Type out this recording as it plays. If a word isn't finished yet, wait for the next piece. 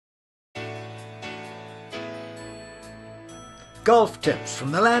Golf tips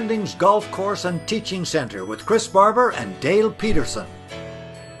from the Landings Golf Course and Teaching Centre with Chris Barber and Dale Peterson.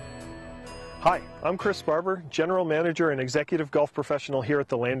 Hi, I'm Chris Barber, General Manager and Executive Golf Professional here at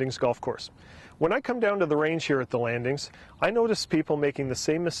the Landings Golf Course. When I come down to the range here at the Landings, I notice people making the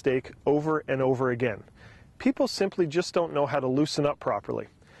same mistake over and over again. People simply just don't know how to loosen up properly.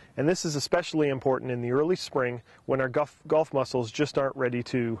 And this is especially important in the early spring when our golf muscles just aren't ready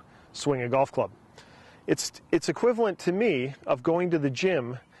to swing a golf club. It's equivalent to me of going to the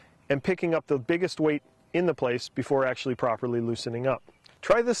gym and picking up the biggest weight in the place before actually properly loosening up.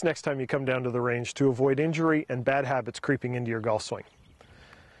 Try this next time you come down to the range to avoid injury and bad habits creeping into your golf swing.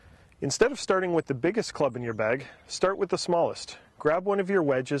 Instead of starting with the biggest club in your bag, start with the smallest. Grab one of your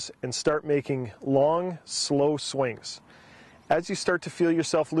wedges and start making long, slow swings. As you start to feel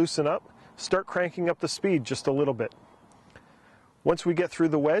yourself loosen up, start cranking up the speed just a little bit. Once we get through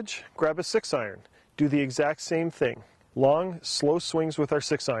the wedge, grab a 6-iron. Do the exact same thing. Long, slow swings with our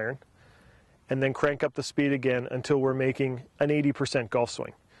 6-iron, and then crank up the speed again until we're making an 80% golf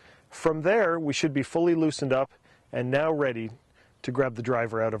swing. From there, we should be fully loosened up and now ready to grab the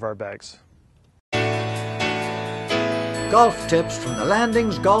driver out of our bags. Golf tips from the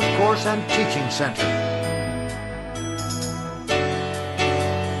Landings Golf Course and Teaching Centre.